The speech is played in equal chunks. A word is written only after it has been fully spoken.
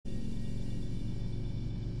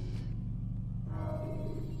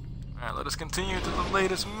Let us continue to the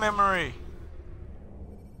latest memory.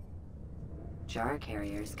 Jar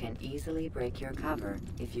carriers can easily break your cover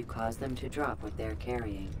if you cause them to drop what they're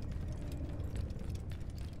carrying.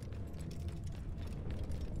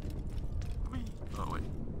 Oh wait.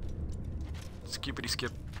 Skippity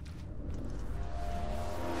skip.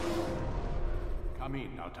 Come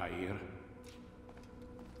in, Altair.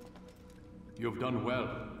 You've done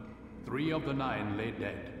well. 3 of the 9 lay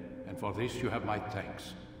dead, and for this you have my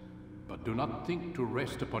thanks. But do not think to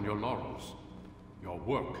rest upon your laurels. Your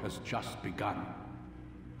work has just begun.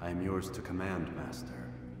 I am yours to command,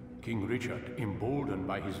 Master. King Richard, emboldened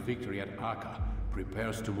by his victory at Acre,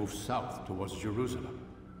 prepares to move south towards Jerusalem.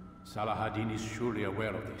 Salah-ad-Din is surely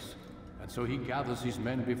aware of this, and so he gathers his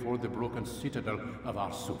men before the broken citadel of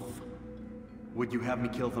Arsuf. Would you have me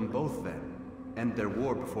kill them both then? End their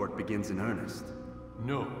war before it begins in earnest?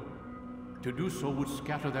 No. To do so would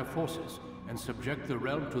scatter their forces and subject the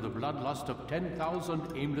realm to the bloodlust of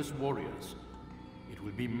 10,000 aimless warriors. It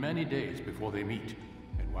will be many days before they meet,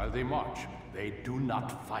 and while they march, they do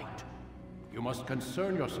not fight. You must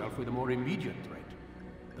concern yourself with a more immediate threat.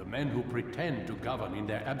 The men who pretend to govern in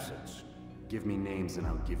their absence. Give me names and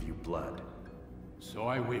I'll give you blood. So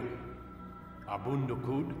I will. Abun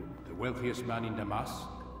Dukud, the wealthiest man in Damas,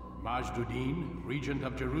 Majduddin, regent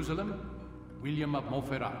of Jerusalem, William of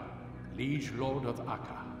Montferrat, liege lord of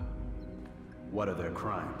Acre. What are their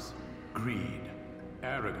crimes? Greed,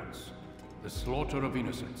 arrogance, the slaughter of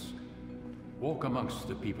innocents. Walk amongst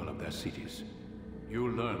the people of their cities.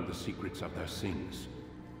 You'll learn the secrets of their sins.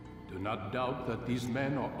 Do not doubt that these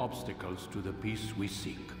men are obstacles to the peace we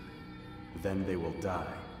seek. Then they will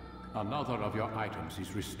die. Another of your items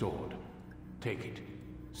is restored. Take it.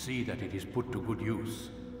 See that it is put to good use.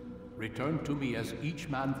 Return to me as each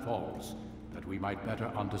man falls, that we might better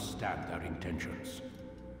understand their intentions.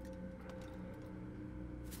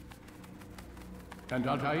 And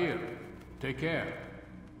Altair, take care.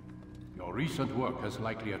 Your recent work has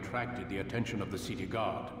likely attracted the attention of the city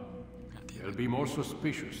guard. They'll be more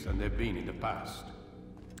suspicious than they've been in the past.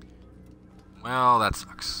 Well, that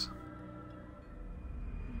sucks.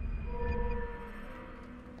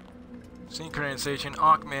 Synchronization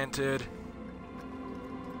augmented.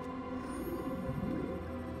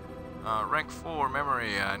 Rank 4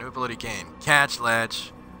 memory, new ability gain. Catch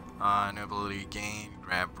ledge. New ability gain.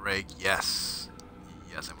 Grab break. Yes.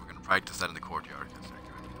 Yes, and we're going to practice that in the courtyard. Yes, I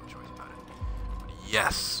have no choice about it. But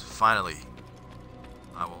yes, finally.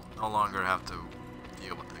 I will no longer have to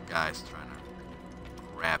deal with the guys trying to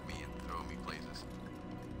grab me and throw me places.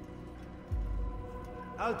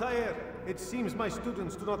 Altair, it seems my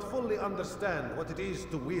students do not fully understand what it is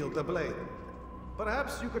to wield a blade.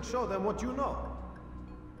 Perhaps you could show them what you know.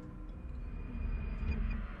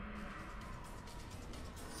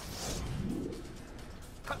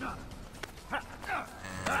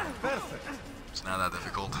 Perfect. It's not that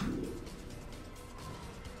difficult.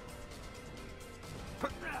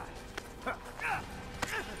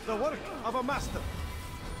 The work of a master.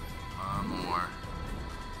 More.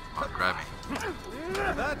 Oh, grab me.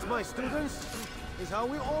 That, my students, is how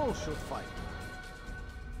we all should fight.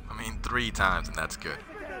 I mean, 3 times and that's good.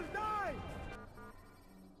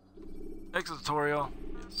 Exit tutorial.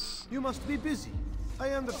 Yes. You must be busy.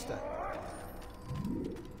 I understand.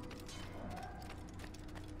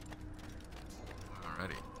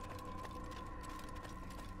 Alrighty.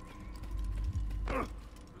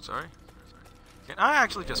 Sorry? Can I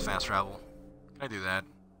actually just fast travel? Can I do that?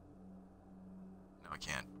 No, I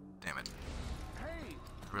can't. Damn it.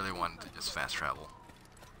 I really wanted to just fast travel.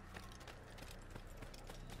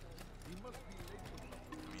 I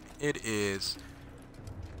mean, it is...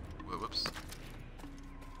 Whoops.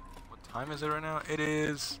 What time is it right now? It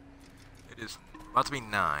is about to be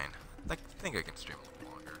 9. I think I can stream a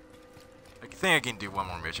little longer. I think I can do one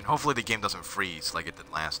more mission. Hopefully the game doesn't freeze like it did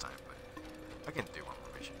last time, but I can do one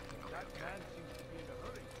more mission. I think I'll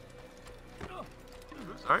be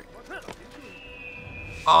okay. Sorry.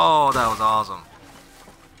 Oh, that was awesome.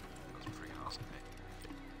 That was freaking awesome.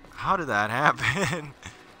 How did that happen?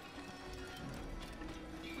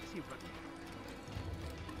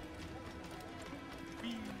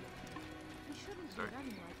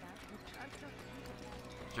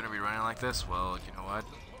 Shouldn't be running like this? Well, you know what?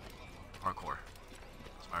 Parkour.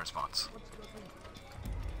 That's my response.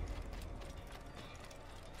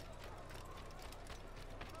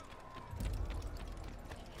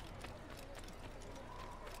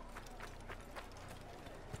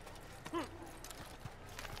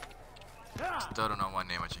 Still don't know what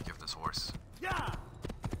name I should give this horse.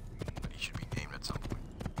 But he should be named at some point.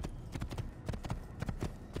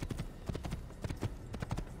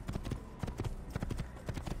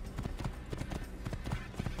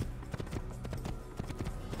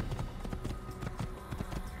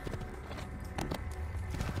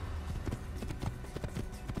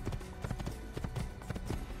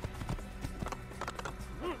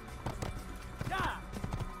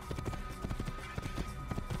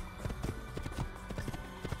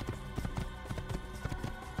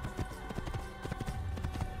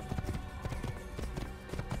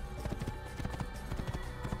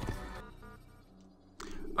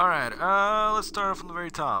 Alright, let's start from the very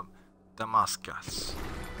top. Damascus.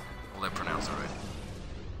 Will I pronounce it right?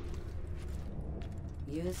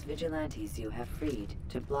 Use vigilantes you have freed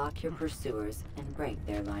to block your pursuers and break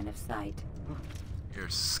their line of sight. You're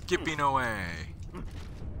skipping away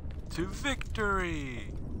to victory.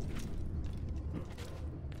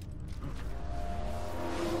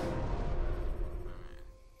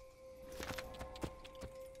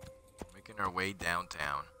 Making our way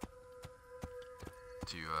downtown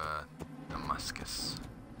to Damascus.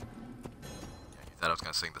 Yeah, you thought I was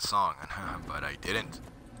gonna sing the song, but I didn't.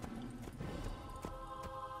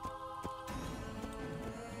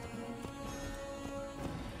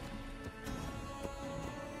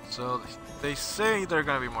 So they say they're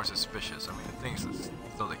gonna be more suspicious. I mean, the thing's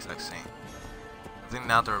still the exact same. I think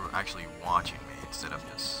now they're actually watching me instead of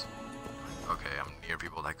just, okay, I'm near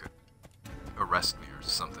people that could arrest me or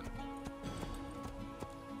something.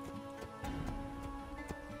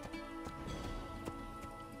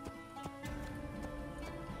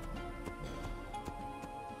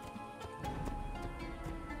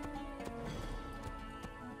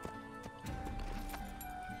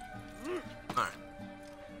 Alright.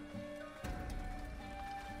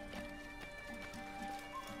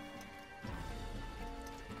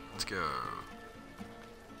 Let's go.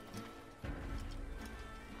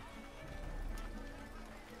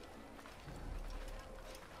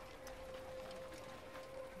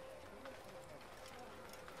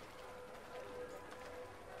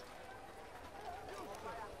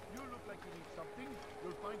 You look like you need something.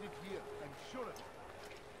 You'll find it here. I'm sure of it.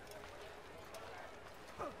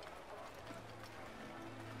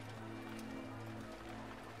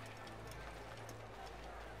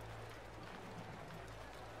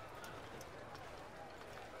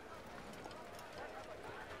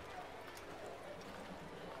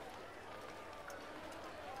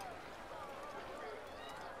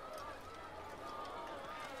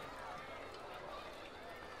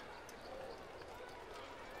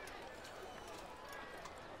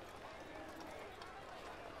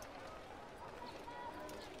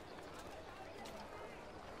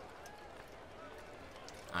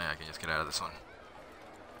 Oh yeah, I can just get out of this one.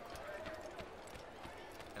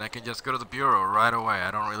 And I can just go to the bureau right away. I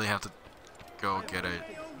don't really have to go get a... or anything.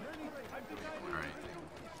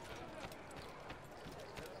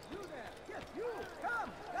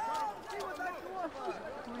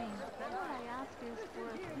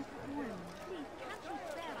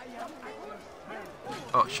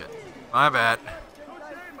 Oh shit. My bad.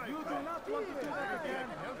 You do not want to do that again.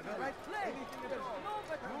 The right place. There's no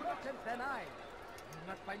better merchant than I. You'll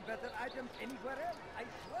not find better items anywhere else. I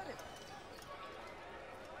swear it.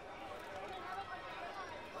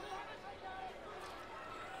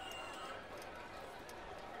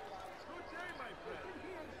 Good day, my friend.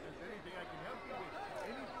 If there's anything I can help you with,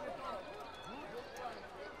 anything at all, you'll find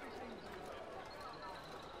everything you like.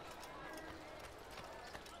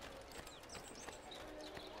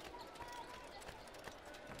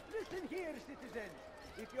 Listen here, citizens.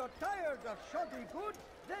 If you're tired of shoddy goods,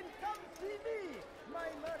 then come see me. My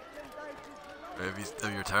merchandise is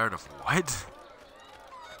If you're tired of what?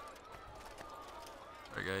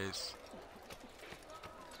 Alright guys.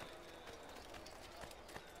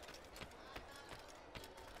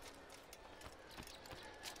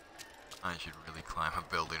 I should really climb a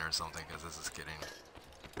building or something because this is getting...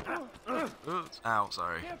 Oops, ow,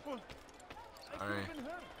 sorry. Careful. Sorry. I could have been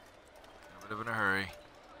hurt. A bit of in a hurry.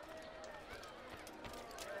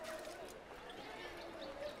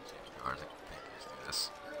 Guards, I think let's do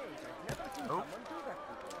this. Oh.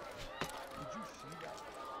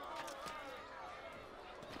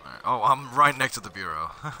 Alright. Oh, I'm right next to the bureau.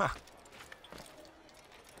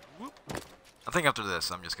 Whoop. I think after this,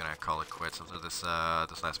 I'm just gonna call it quits after this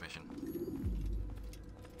this last mission.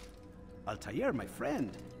 Altair, my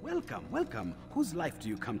friend. Welcome, welcome. Whose life do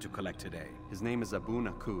you come to collect today? His name is Abu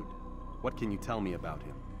Nakud. What can you tell me about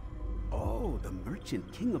him? Oh, the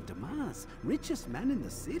merchant king of Damas. Richest man in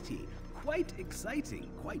the city. Quite exciting,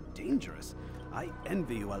 quite dangerous. I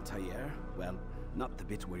envy you, Altair. Well, not the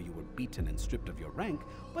bit where you were beaten and stripped of your rank,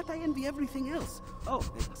 but I envy everything else. Oh,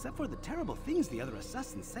 except for the terrible things the other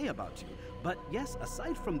assassins say about you. But yes,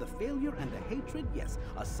 aside from the failure and the hatred, yes,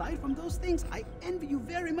 aside from those things, I envy you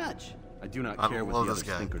very much. I do not I care what love the this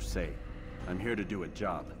other guy. stinkers say. I'm here to do a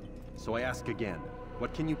job. So I ask again,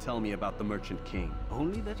 what can you tell me about the Merchant King?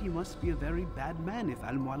 Only that he must be a very bad man if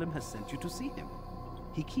Al-Mualim has sent you to see him.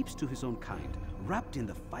 He keeps to his own kind, wrapped in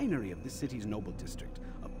the finery of this city's noble district.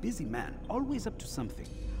 A busy man, always up to something.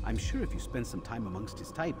 I'm sure if you spend some time amongst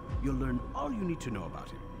his type, you'll learn all you need to know about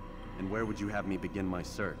him. And where would you have me begin my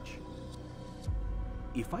search?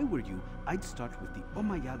 If I were you, I'd start with the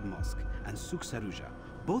Umayyad Mosque and Souk Saruja,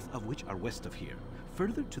 both of which are west of here.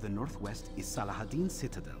 Further to the northwest is Salahaddin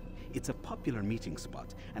Citadel. It's a popular meeting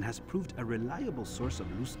spot and has proved a reliable source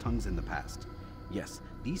of loose tongues in the past. Yes,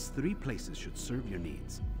 these 3 places should serve your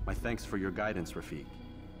needs. My thanks for your guidance, Rafik.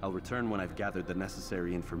 I'll return when I've gathered the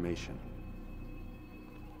necessary information.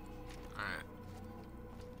 Alright.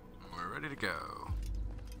 We're ready to go.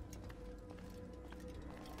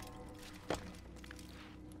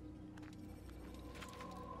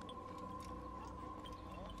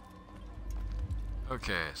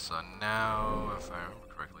 Okay, so now, if I remember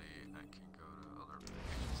correctly, I can go to other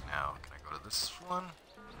locations now. Can I go to this one? I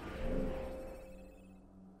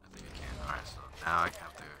think I can. Alright, so now I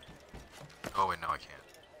have to... Oh wait, no I can't.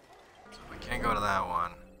 So if I can't go to that one,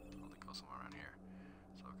 I'll have to go somewhere around here.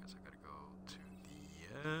 So I guess I gotta go to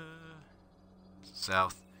the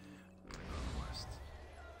south. I gotta go to the west.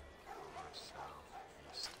 North, south,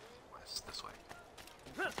 east, west. This way.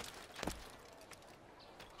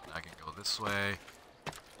 I can go this way.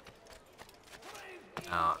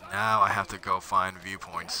 Now I have to go find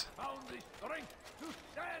viewpoints.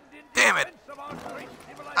 Damn it!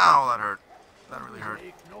 Ow, that hurt. That really hurt.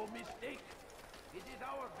 Make no mistake. It is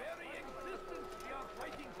our very existence we are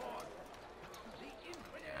fighting for.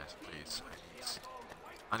 Yes, please.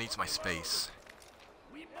 I need my space.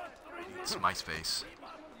 It's my space.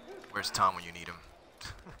 Where's Tom when you need him?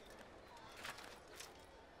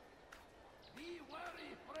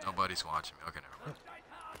 Nobody's watching me. Okay, never mind.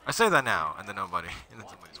 I say that now, and then nobody, and then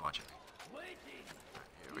somebody's watching me.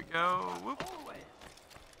 Here we go. Whoop.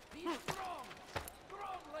 Be strong,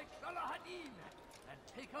 strong like Salahaddin, and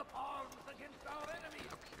take up arms against our enemies.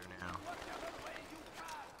 Up here now. Whatever way you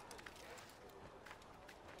can.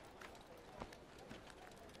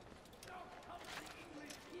 Now comes the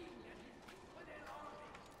English king and his infidel army.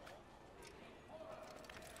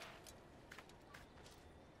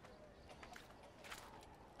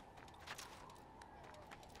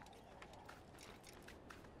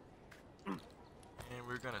 And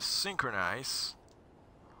we're gonna synchronize.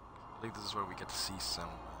 I think this is where we get to see some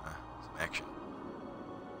action.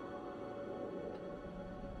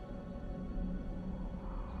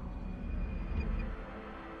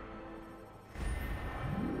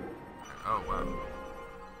 Oh wow.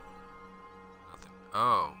 Nothing.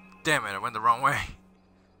 Oh, damn it! I went the wrong way.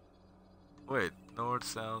 Wait, north,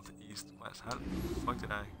 south, east, west. How the fuck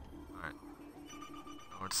did I? All right.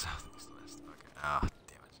 North, south, east, west. Okay. Ah,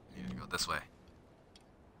 damn it! I need to go this way.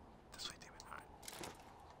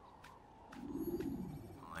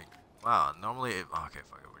 Wow, normally, okay,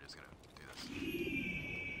 fuck it, we're just gonna do this.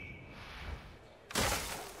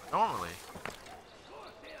 Normally,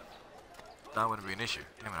 that wouldn't be an issue.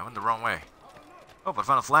 Damn it, I went the wrong way. Oh, but I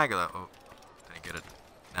found a flag though. Oh, didn't get it.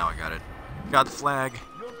 Now I got it. Got the flag.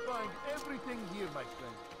 You'll find everything here, my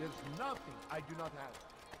friend. There's nothing I do not have.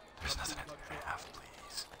 There's nothing I don't have,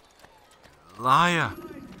 please. Liar! We're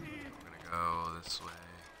gonna go this way.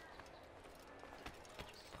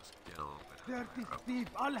 Let's get a little bit. Dirty thief!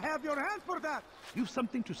 I'll have your hand for that! You've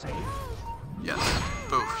something to say? Yes.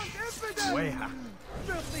 Boosh. Way ha!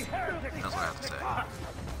 Filthy heretic! That's what I have to say.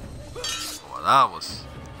 Well, that was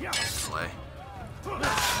delay.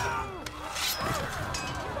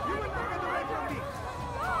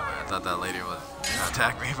 I thought that lady was gonna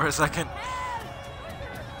attack me for a second.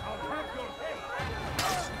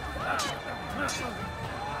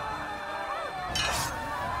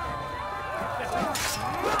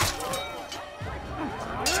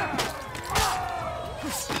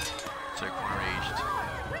 Checkpoint reached.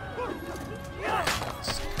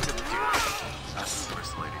 That's the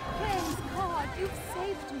first lady. Praise God, you've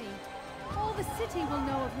saved me. All the city will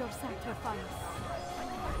know of your sacrifice.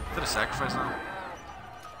 Is it a sacrifice now?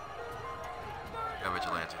 Yeah,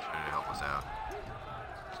 Vigilante's ready to help us out.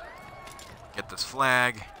 Get this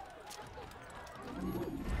flag.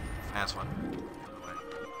 Fast one. The other way.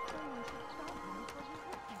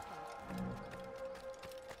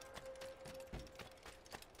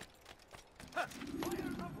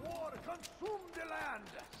 Fires of war consume the land!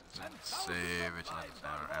 Save Vigilante's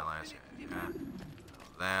now, our allies. Yeah.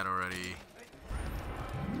 That already.